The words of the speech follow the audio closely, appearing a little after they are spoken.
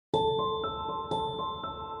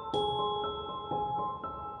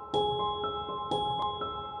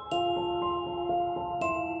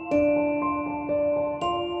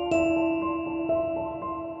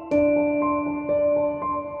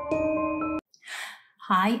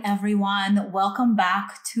Hi everyone, welcome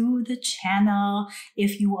back to the channel.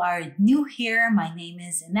 If you are new here, my name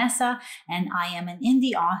is Inessa and I am an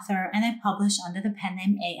indie author and I publish under the pen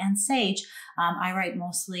name A.N. Sage. I write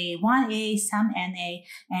mostly 1A, some NA,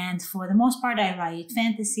 and for the most part I write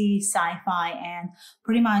fantasy, sci-fi, and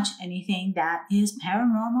pretty much anything that is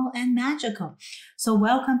paranormal and magical. So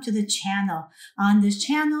welcome to the channel. On this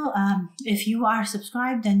channel, if you are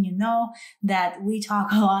subscribed, then you know that we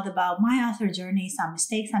talk a lot about my author journey, some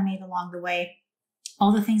mistakes I made along the way,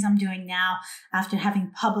 all the things I'm doing now after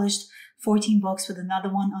having published 14 books with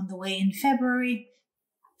another one on the way in February,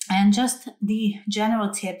 and just the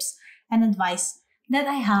general tips and advice that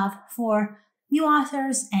I have for new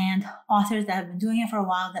authors and authors that have been doing it for a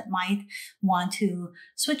while that might want to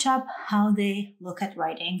switch up how they look at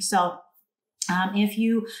writing. So if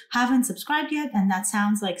you haven't subscribed yet and that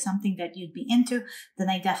sounds like something that you'd be into, then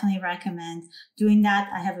I definitely recommend doing that.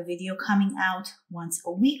 I have a video coming out once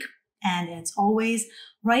a week and it's always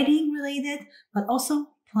writing related, but also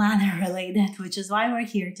planner related, which is why we're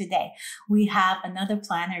here today. We have another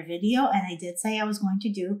planner video and I did say I was going to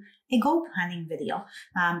do a goal planning video.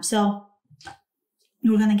 So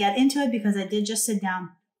we're going to get into it because I did just sit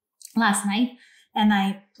down last night and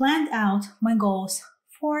I planned out my goals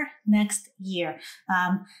for next year.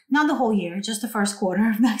 Not the whole year, just the first quarter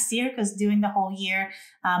of next year, because doing the whole year,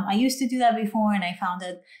 I used to do that before and I found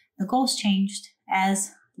that the goals changed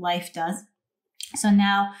as life does. So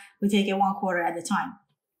now we take it one quarter at a time.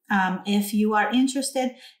 If you are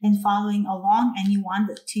interested in following along and you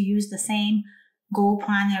want to use the same goal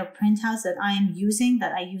planner printouts that I am using,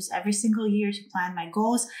 that I use every single year to plan my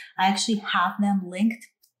goals, I actually have them linked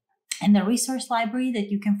in the resource library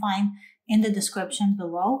that you can find in the description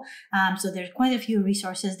below. So there's quite a few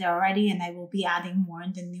resources there already, and I will be adding more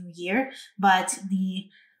in the new year. But the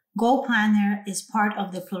goal planner is part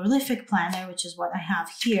of the prolific planner, which is what I have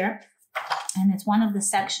here. And it's one of the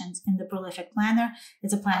sections in the prolific planner.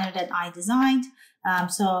 It's a planner that I designed.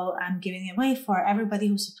 So I'm giving it away for everybody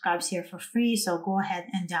who subscribes here for free. So go ahead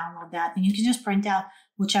and download that. And you can just print out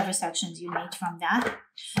whichever sections you need from that.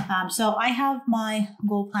 So I have my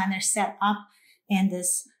goal planner set up in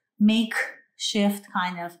this makeshift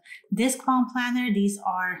kind of disc bound planner. These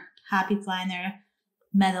are Happy Planner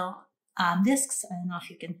metal discs. I don't know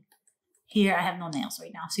if you can hear, I have no nails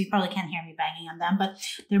right now, so you probably can't hear me banging on them, but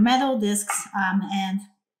they're metal discs. And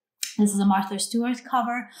this is a Martha Stewart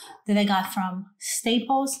cover that I got from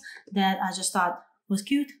Staples that I just thought was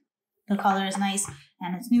cute. The color is nice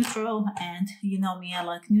and it's neutral, and you know me, I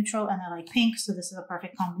like neutral and I like pink, so this is a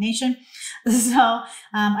perfect combination. So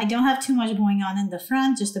I don't have too much going on in the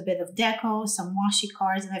front, just a bit of deco, some washi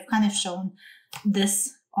cards, and I've kind of shown this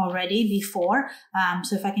already before.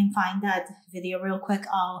 So if I can find that video real quick,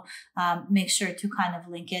 I'll make sure to kind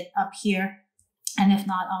of link it up here. And if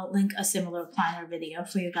not, I'll link a similar planner video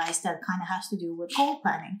for you guys that kind of has to do with goal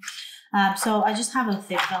planning. So I just have a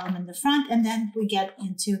thick vellum in the front, and then we get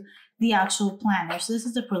into the actual planner. So this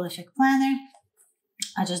is the prolific planner.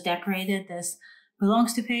 I just decorated this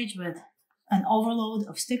belongs to page with an overload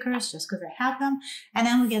of stickers just because I have them. And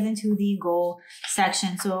then we get into the goal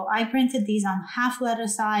section. So I printed these on half letter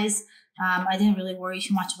size. I didn't really worry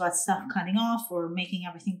too much about stuff cutting off or making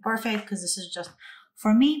everything perfect because this is just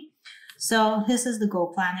for me. So this is the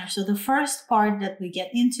goal planner. So the first part that we get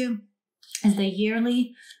into is the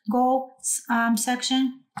yearly goals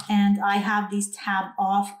section. And I have these tabbed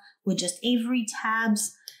off with just Avery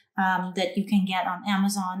tabs that you can get on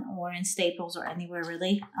Amazon or in Staples or anywhere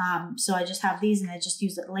really. So I just have these and I just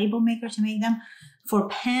use a label maker to make them. For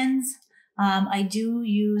pens, I do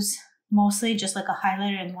use mostly just like a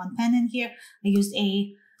highlighter and one pen in here. I used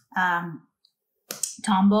a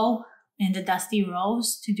Tombow in the Dusty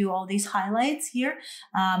Rose to do all these highlights here.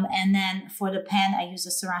 And then for the pen, I use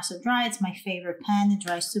a Seraso Dry. It's my favorite pen. It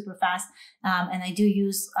dries super fast. And I do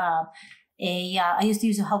use I used to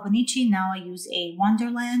use a Hobonichi. Now I use a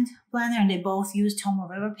Wonderland planner, and they both use Tomoe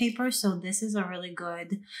River paper. So this is a really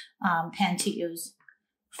good pen to use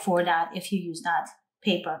for that if you use that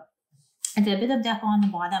paper. I did a bit of deco on the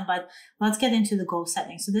bottom, but let's get into the goal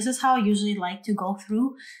setting. So this is how I usually like to go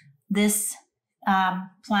through this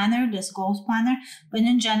planner, this goals planner, but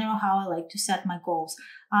in general, how I like to set my goals.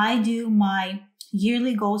 I do my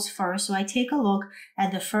yearly goals first. So I take a look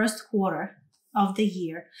at the first quarter of the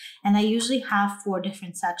year, and I usually have 4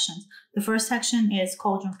 different sections. The first section is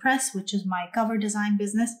Cauldron Press, which is my cover design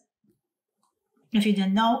business. If you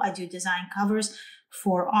didn't know, I do design covers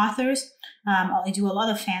for authors. I do a lot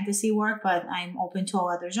of fantasy work, but I'm open to all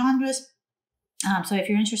other genres. So if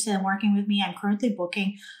you're interested in working with me, I'm currently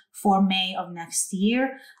booking for May of next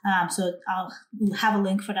year. So I'll have a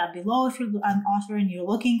link for that below if you're an author and you're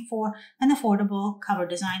looking for an affordable cover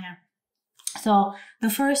designer. So the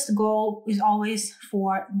first goal is always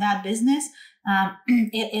for that business.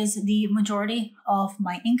 It is the majority of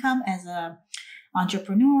my income as an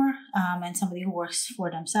entrepreneur and somebody who works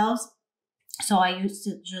for themselves. So I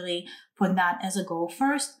usually put that as a goal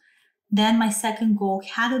first. Then my second goal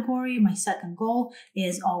category, my second goal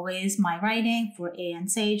is always my writing for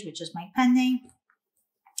Sage, which is my pen name.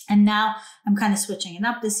 And now I'm kind of switching it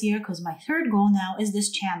up this year because my third goal now is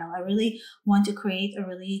this channel. I really want to create a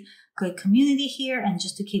really good community here and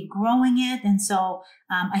just to keep growing it. And so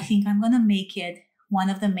I think I'm going to make it one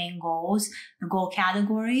of the main goals, the goal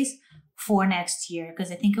categories for next year,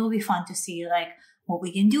 because I think it'll be fun to see like what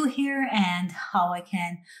we can do here and how I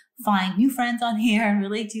can find new friends on here and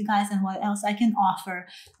relate to you guys and what else I can offer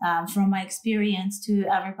from my experience to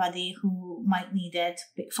everybody who might need it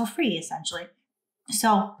for free, essentially.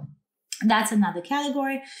 So that's another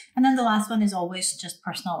category. And then the last one is always just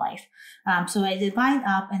personal life. So I divide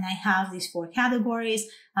up and I have these 4 categories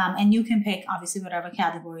and you can pick obviously whatever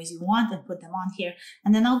categories you want and put them on here.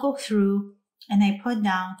 And then I'll go through and I put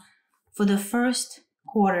down for the first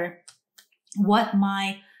quarter what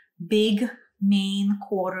my big main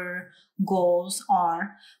quarter goals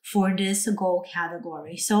are for this goal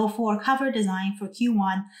category. So for cover design for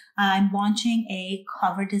Q1, I'm launching a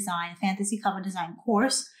cover design, fantasy cover design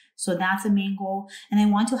course. So that's a main goal. And I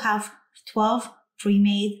want to have 12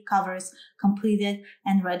 pre-made covers completed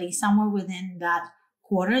and ready somewhere within that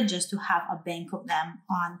quarter just to have a bank of them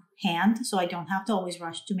on hand. So I don't have to always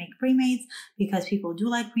rush to make pre-mades because people do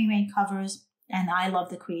like pre-made covers and I love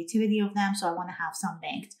the creativity of them. So I want to have some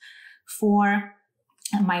banked. For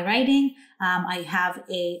my writing, I have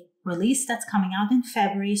a release that's coming out in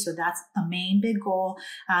February. So that's the main big goal.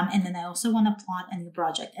 And then I also want to plot a new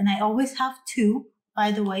project. And I always have 2,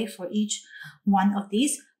 by the way, for each one of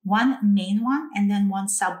these, one main one and then one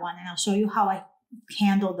sub one. And I'll show you how I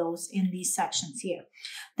handle those in these sections here.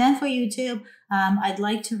 Then for YouTube, I'd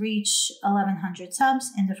like to reach 1,100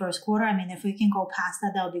 subs in the first quarter. I mean, if we can go past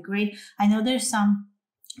that, that would be great. I know there's some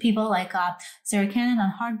people like Sarah Cannon on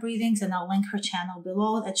Heart Breathings, and I'll link her channel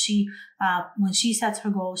below, that she, when she sets her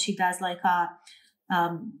goal, she does like a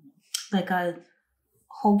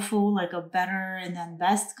hopeful, like a better and then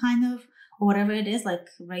best kind of, or whatever it is, like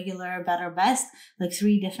regular, better, best, like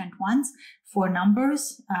 3 different ones for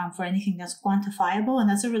numbers, for anything that's quantifiable. And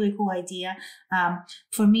that's a really cool idea.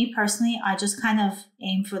 For me personally, I just kind of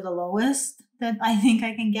aim for the lowest that I think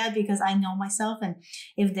I can get because I know myself. And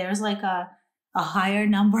if there's like a higher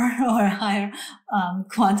number or a higher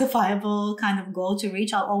quantifiable kind of goal to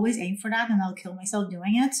reach, I'll always aim for that and I'll kill myself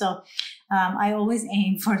doing it. So I always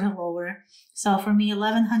aim for the lower. So for me,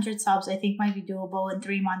 1,100 subs, I think might be doable in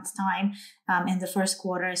 3 months time in the first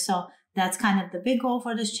quarter. So that's kind of the big goal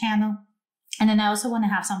for this channel. And then I also want to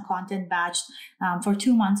have some content batched for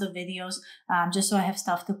 2 months of videos, just so I have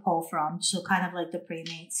stuff to pull from. So kind of like the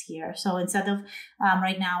pre-mates here. So instead of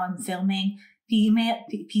right now, I'm filming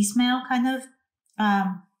piecemeal kind of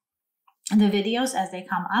the videos as they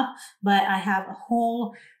come up, but I have a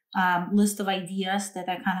whole list of ideas that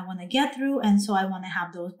I kind of want to get through. And so I want to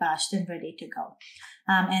have those batched and ready to go.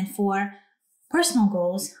 And for personal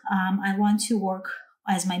goals, I want to work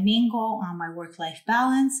as my main goal on my work-life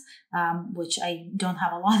balance, which I don't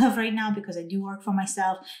have a lot of right now because I do work for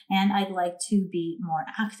myself, and I'd like to be more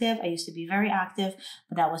active. I used to be very active,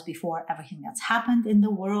 but that was before everything that's happened in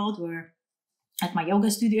the world where like my yoga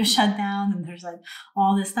studio shut down and there's like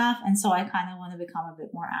all this stuff. And so I kind of want to become a bit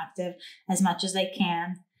more active as much as I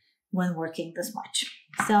can when working this much.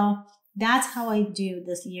 So that's how I do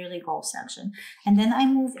this yearly goal section. And then I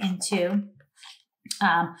move into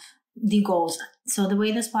the goals. So the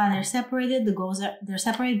way this planner is separated, the goals they're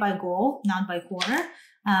separated by goal, not by quarter.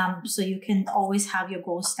 So you can always have your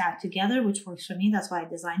goals stacked together, which works for me. That's why I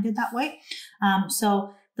designed it that way.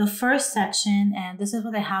 So the first section, and this is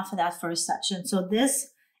what I have for that first section. So this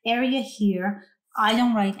area here, I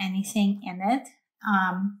don't write anything in it.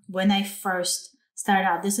 When I first start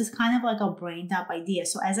out, this is kind of like a brained up idea.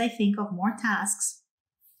 So as I think of more tasks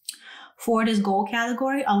for this goal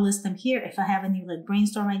category, I'll list them here. If I have any like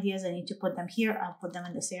brainstorm ideas, I need to put them here. I'll put them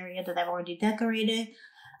in this area that I've already decorated.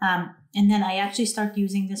 And then I actually start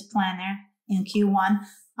using this planner in Q1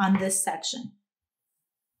 on this section.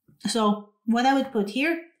 So what I would put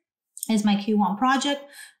here is my Q1 project,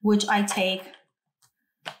 which I take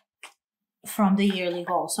from the yearly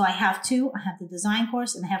goal. So I have two. I have the design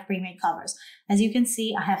course and I have pre-made covers. As you can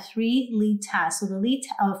see, I have 3 lead tasks. So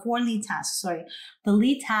the 4 lead tasks, sorry. The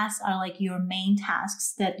lead tasks are like your main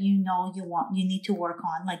tasks that you need to work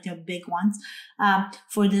on, like the big ones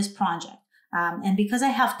for this project. And because I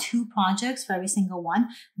have 2 projects for every single one,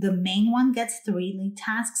 the main one gets 3 lead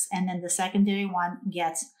tasks and then the secondary one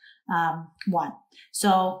gets 1.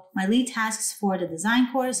 So my lead tasks for the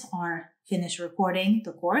design course are finish recording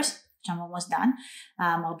the course, which I'm almost done.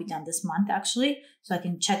 I'll be done this month actually, so I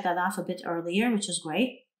can check that off a bit earlier, which is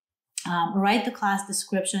great. Write the class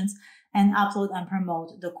descriptions and upload and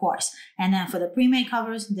promote the course. And then for the pre-made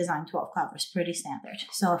covers, design 12 covers, pretty standard.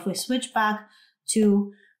 So if we switch back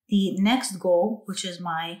to the next goal, which is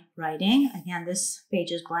my writing, again, this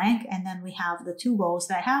page is blank. And then we have the 2 goals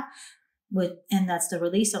that I have, and that's the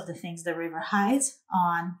release of the things the river hides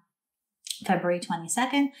on February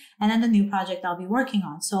 22nd, and then the new project I'll be working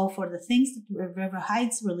on. So for the things that River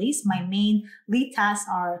Heights release, my main lead tasks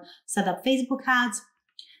are set up Facebook ads,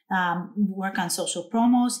 work on social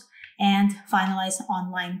promos, and finalize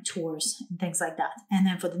online tours and things like that. And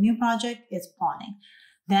then for the new project, it's planning.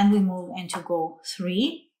 Then we move into goal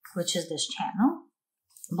 3, which is this channel.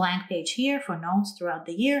 Blank page here for notes throughout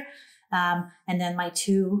the year. And then my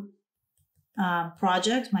 2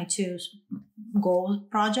 projects, my 2 goal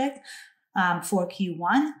project for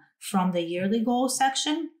Q1 from the yearly goal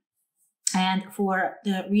section. And for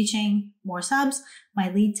the reaching more subs, my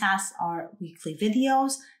lead tasks are weekly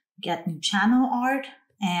videos, get new channel art,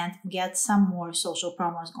 and get some more social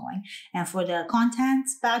promos going. And for the content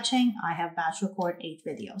batching, I have batch record 8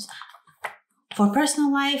 videos. For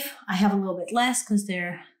personal life, I have a little bit less because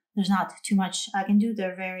there's not too much I can do.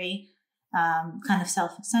 They're very kind of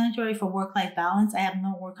self-explanatory. For work-life balance, I have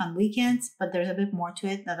no work on weekends, but there's a bit more to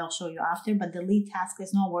it that I'll show you after. But the lead task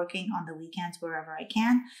is not working on the weekends wherever I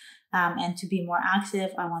can. And to be more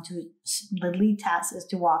active, the lead task is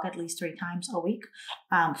to walk at least 3 times a week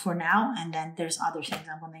for now. And then there's other things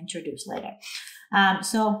I'm going to introduce later.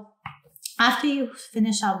 So after you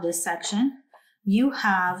finish out this section, you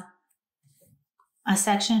have a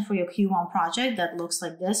section for your Q1 project that looks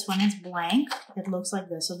like this. When it's blank, it looks like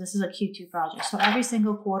this. So this is a Q2 project. So every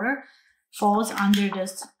single quarter falls under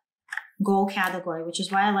this goal category, which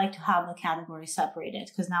is why I like to have the category separated,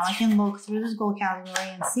 because now I can look through this goal category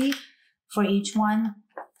and see for each one,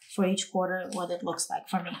 for each quarter, what it looks like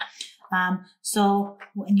for me. So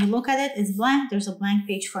when you look at it, it's blank. There's a blank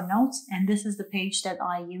page for notes. And this is the page that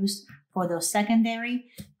I used for those secondary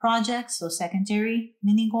projects, those secondary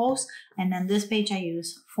mini goals. And then this page I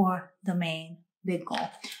use for the main big goal.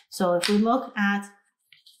 So if we look at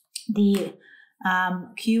the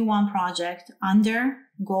Q1 project under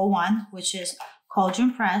goal 1, which is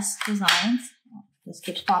Cauldron Press Designs. This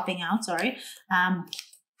keeps popping out, sorry.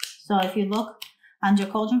 So if you look under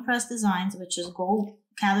Cauldron Press Designs, which is goal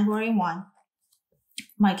category 1,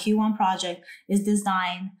 my Q1 project is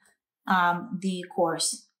design the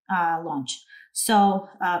course launch. So,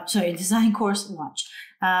 design course launch.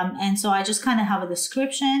 And so I just kind of have a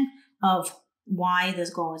description of why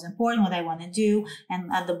this goal is important, what I want to do.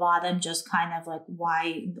 And at the bottom, just kind of like why,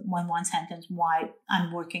 in one sentence, why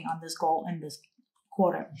I'm working on this goal in this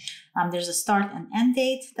quarter. There's a start and end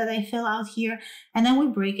date that I fill out here. And then we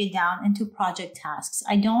break it down into project tasks.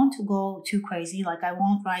 I don't go too crazy. Like I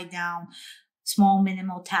won't write down small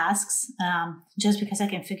minimal tasks just because I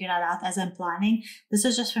can figure that out as I'm planning. This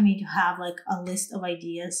is just for me to have like a list of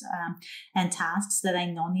ideas and tasks that I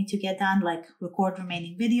know need to get done, like record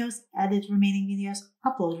remaining videos, edit remaining videos,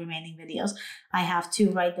 upload remaining videos. I have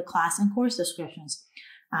to write the class and course descriptions,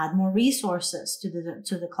 add more resources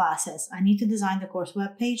to the classes. I need to design the course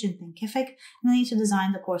webpage in Thinkific, and I need to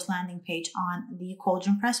design the course landing page on the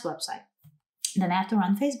Cauldron Press website. Then I have to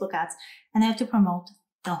run Facebook ads, and I have to promote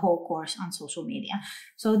the whole course on social media.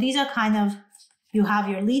 So these are kind of, you have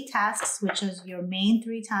your lead tasks, which is your main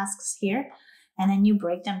 3 tasks here, and then you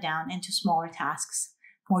break them down into smaller tasks,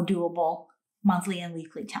 more doable monthly and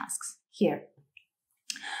weekly tasks here.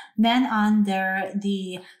 Then under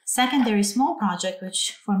the secondary small project,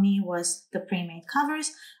 which for me was the pre-made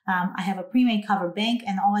covers, I have a pre-made cover bank,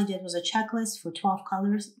 and all I did was a checklist for 12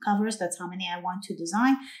 covers. That's how many I want to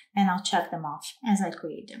design, and I'll check them off as I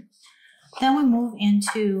create them. Then we move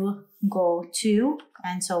into goal 2.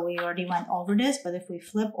 And so we already went over this, but if we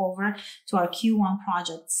flip over to our Q1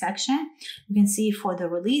 project section, you can see for the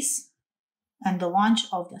release and the launch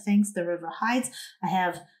of the things, the river hides, I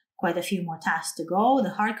have quite a few more tasks to go.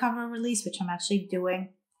 The hardcover release, which I'm actually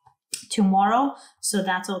doing tomorrow. So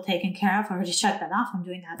that's all taken care of. I already checked that off. I'm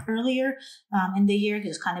doing that earlier in the year,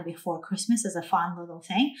 just kind of before Christmas as a fun little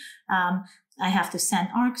thing. I have to send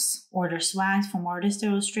ARCs, order swag from artist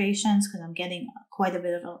illustrations because I'm getting quite a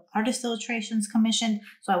bit of artist illustrations commissioned.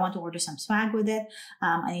 So I want to order some swag with it.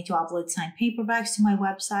 I need to upload signed paperbacks to my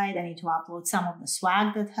website. I need to upload some of the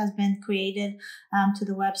swag that has been created to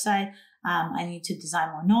the website. I need to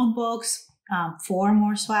design more notebooks. 4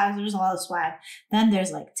 more swag. There's a lot of swag. Then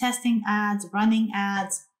there's like testing ads, running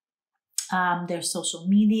ads. There's social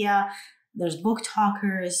media. There's book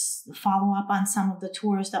talkers, follow up on some of the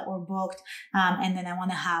tours that were booked. And then I want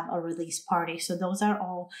to have a release party. So those are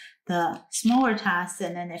all the smaller tasks.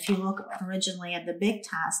 And then if you look originally at the big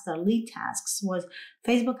tasks, the lead tasks was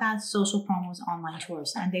Facebook ads, social promos, online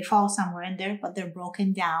tours. And they fall somewhere in there, but they're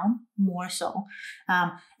broken down more so.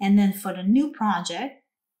 And then for the new project,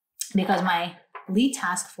 because my lead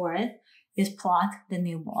task for it is plot the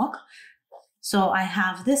new book. So I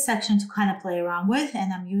have this section to kind of play around with,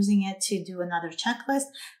 and I'm using it to do another checklist.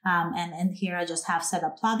 And in here, I just have set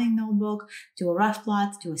up plotting notebook, do a rough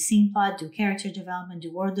plot, do a scene plot, do character development,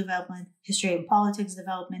 do world development, history and politics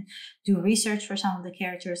development, do research for some of the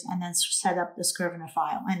characters, and then set up the Scrivener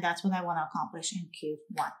file. And that's what I want to accomplish in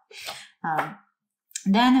Q1.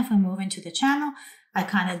 Then if we move into the channel, I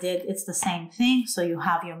kind of did, it's the same thing. So you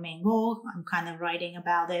have your main goal. I'm kind of writing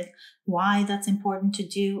about it, why that's important to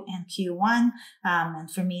do in Q1. And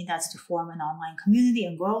for me, that's to form an online community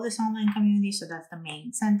and grow this online community. So that's the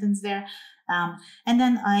main sentence there. And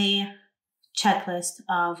then a checklist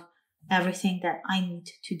of everything that I need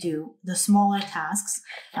to do, the smaller tasks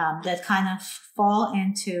that kind of fall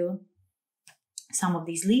into some of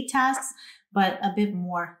these lead tasks, but a bit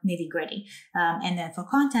more nitty gritty. And then for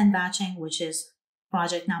content batching, which is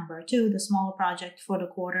project number 2, the smaller project for the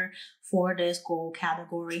quarter for this goal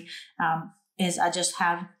category, is I just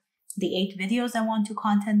have the 8 videos I want to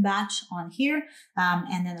content batch on here,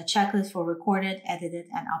 and then a checklist for recorded, edited,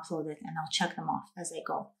 and uploaded, and I'll check them off as I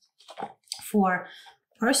go. For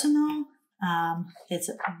personal, it's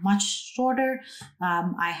much shorter.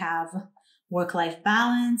 I have work-life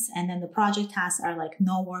balance, and then the project tasks are like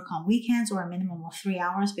no work on weekends or a minimum of 3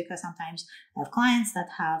 hours, because sometimes I have clients that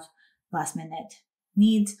have last-minute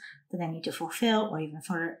needs that I need to fulfill, or even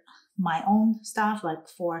for my own stuff, like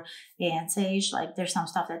for Sage, like there's some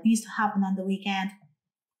stuff that needs to happen on the weekend.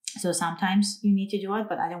 So sometimes you need to do it,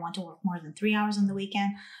 but I don't want to work more than 3 hours on the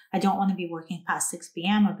weekend. I don't want to be working past 6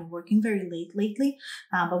 p.m. I've been working very late lately,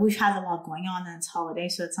 but we've had a lot going on and it's holiday,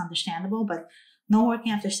 so it's understandable, but no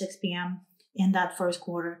working after 6 p.m. in that first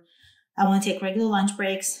quarter. I want to take regular lunch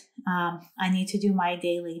breaks. I need to do my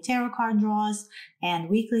daily tarot card draws and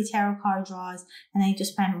weekly tarot card draws, and I need to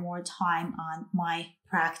spend more time on my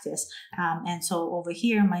practice. And so over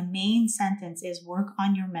here, my main sentence is work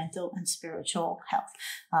on your mental and spiritual health,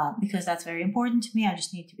 because that's very important to me. I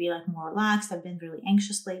just need to be like more relaxed. I've been really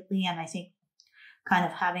anxious lately, and I think kind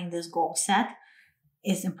of having this goal set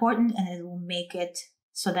is important, and it will make it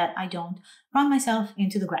so that I don't run myself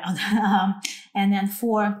into the ground. And then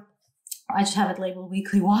I just have it labeled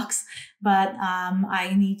weekly walks, but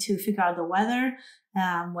I need to figure out the weather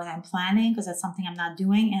when I'm planning, because that's something I'm not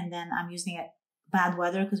doing. And then I'm using it bad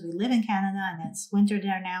weather because we live in Canada and it's winter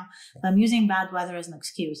there now. But I'm using bad weather as an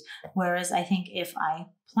excuse. Whereas I think if I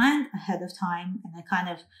planned ahead of time and I kind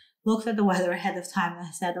of looked at the weather ahead of time and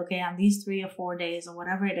I said, okay, on these 3 or 4 days or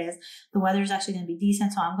whatever it is, the weather is actually going to be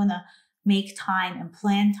decent. So I'm going to make time and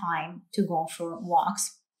plan time to go for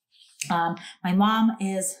walks. My mom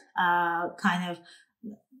is kind of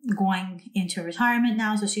going into retirement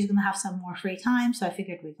now, so she's going to have some more free time. So I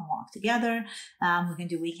figured we can walk together. We can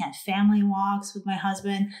do weekend family walks with my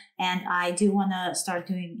husband. And I do want to start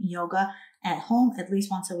doing yoga at home at least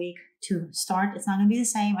once a week to start. It's not going to be the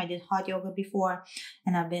same. I did hot yoga before,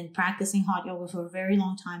 and I've been practicing hot yoga for a very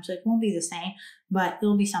long time. So it won't be the same, but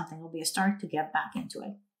it'll be something. It'll be a start to get back into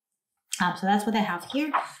it. So that's what I have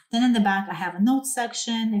here. Then in the back, I have a notes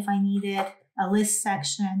section if I need it, a list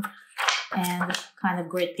section, and kind of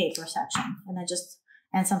grid paper section.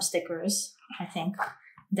 And some stickers, I think,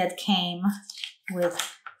 that came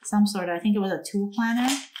with some sort of, I think it was a tool planner.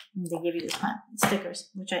 And they give you these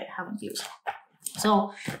stickers, which I haven't used.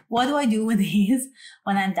 So what do I do with these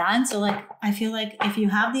when I'm done? So like, I feel like if you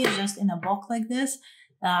have these just in a book like this,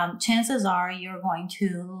 chances are you're going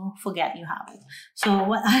to forget you have it. So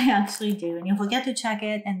what I actually do, and you'll forget to check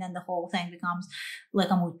it, and then the whole thing becomes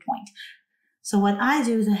like a moot point. So what I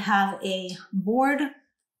do is I have a board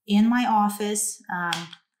in my office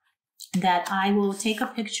that I will take a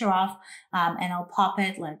picture of, and I'll pop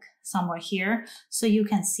it like somewhere here so you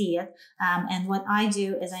can see it. And what I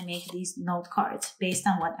do is I make these note cards based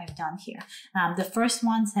on what I've done here. The first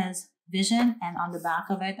one says vision, and on the back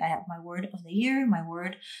of it, I have my word of the year. My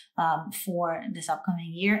word for this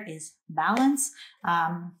upcoming year is balance.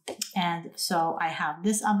 And so I have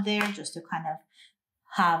this up there just to kind of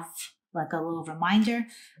have like a little reminder.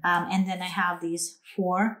 And then I have these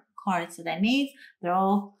 4 cards that I made. They're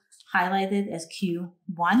all highlighted as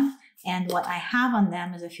Q1. And what I have on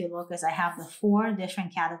them is, if you look, is I have the 4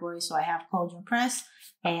 different categories. So I have Cauldron Press,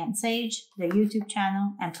 and Sage, the YouTube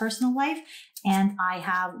channel, and personal life. And I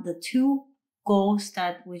have the 2 goals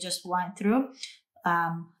that we just went through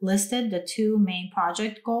listed, the 2 main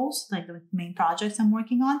project goals, like the main projects I'm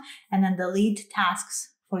working on, and then the lead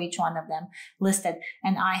tasks for each one of them listed.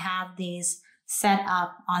 And I have these set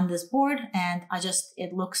up on this board, and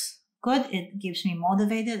it looks good. It keeps me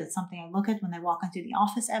motivated. It's something I look at when I walk into the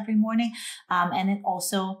office every morning. And it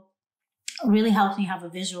also really helps me have a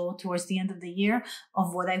visual towards the end of the year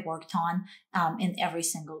of what I worked on in every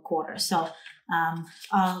single quarter. So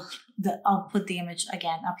I'll put the image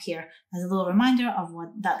again up here as a little reminder of what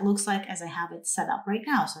that looks like as I have it set up right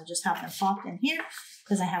now. So I just have them popped in here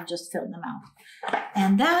because I have just filled them out.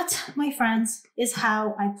 And that, my friends, is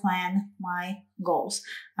how I plan my goals.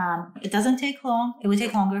 It doesn't take long. It would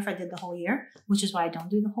take longer if I did the whole year, which is why I don't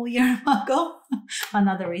do the whole year goal.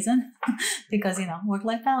 Another reason, because,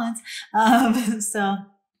 work-life balance. But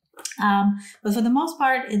for the most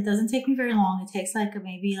part, it doesn't take me very long. It takes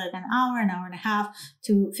maybe an hour and a half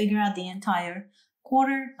to figure out the entire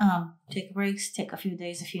quarter. Take breaks, take a few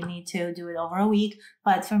days if you need to, do it over a week.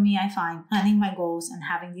 But for me, I find planning my goals and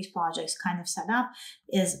having these projects kind of set up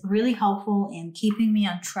is really helpful in keeping me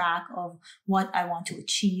on track of what I want to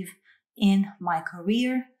achieve in my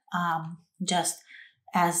career, just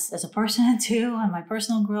as a person too, and my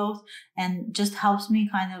personal growth, and just helps me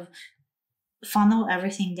kind of funnel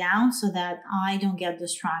everything down so that I don't get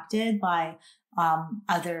distracted by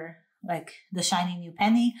other, like the shiny new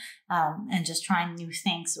penny, and just trying new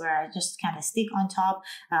things where I just kind of stick on top.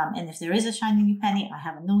 And if there is a shiny new penny, I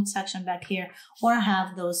have a note section back here, or I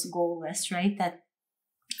have those goal lists, right? That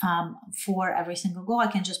for every single goal, I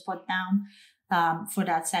can just put down for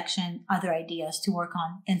that section other ideas to work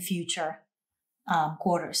on in future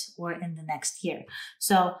quarters or in the next year.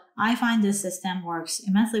 So I find this system works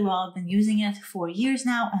immensely well. I've been using it for years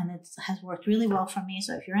now, and it has worked really well for me.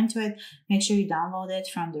 So if you're into it, make sure you download it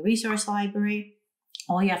from the resource library.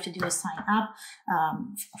 All you have to do is sign up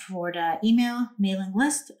for the mailing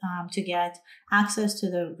list to get access to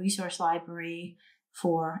the resource library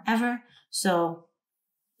forever. So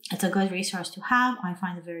it's a good resource to have. I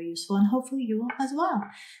find it very useful, and hopefully you will as well.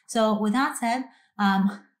 So with that said,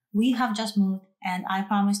 we have just moved, and I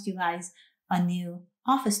promised you guys a new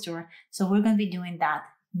office tour. So we're going to be doing that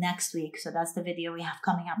next week. So that's the video we have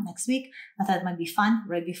coming up next week. I thought it might be fun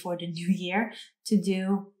right before the new year to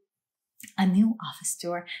do a new office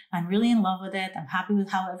tour. I'm really in love with it. I'm happy with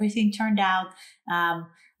how everything turned out.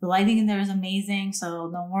 The lighting in there is amazing. So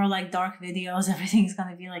no more dark videos. Everything's going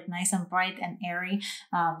to be nice and bright and airy.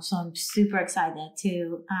 So I'm super excited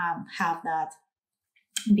to have that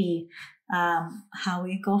be how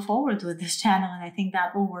we go forward with this channel. And I think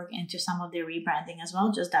that will work into some of the rebranding as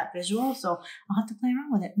well, just that visual. So I'll have to play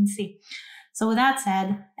around with it and see. So with that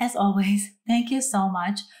said, as always, thank you so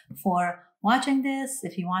much for watching this.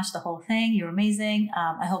 If you watched the whole thing, you're amazing.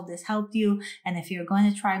 I hope this helped you. And if you're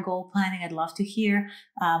going to try goal planning, I'd love to hear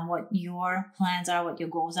what your plans are, what your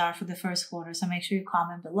goals are for the first quarter. So make sure you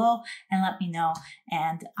comment below and let me know.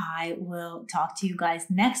 And I will talk to you guys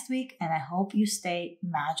next week. And I hope you stay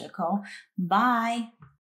magical. Bye.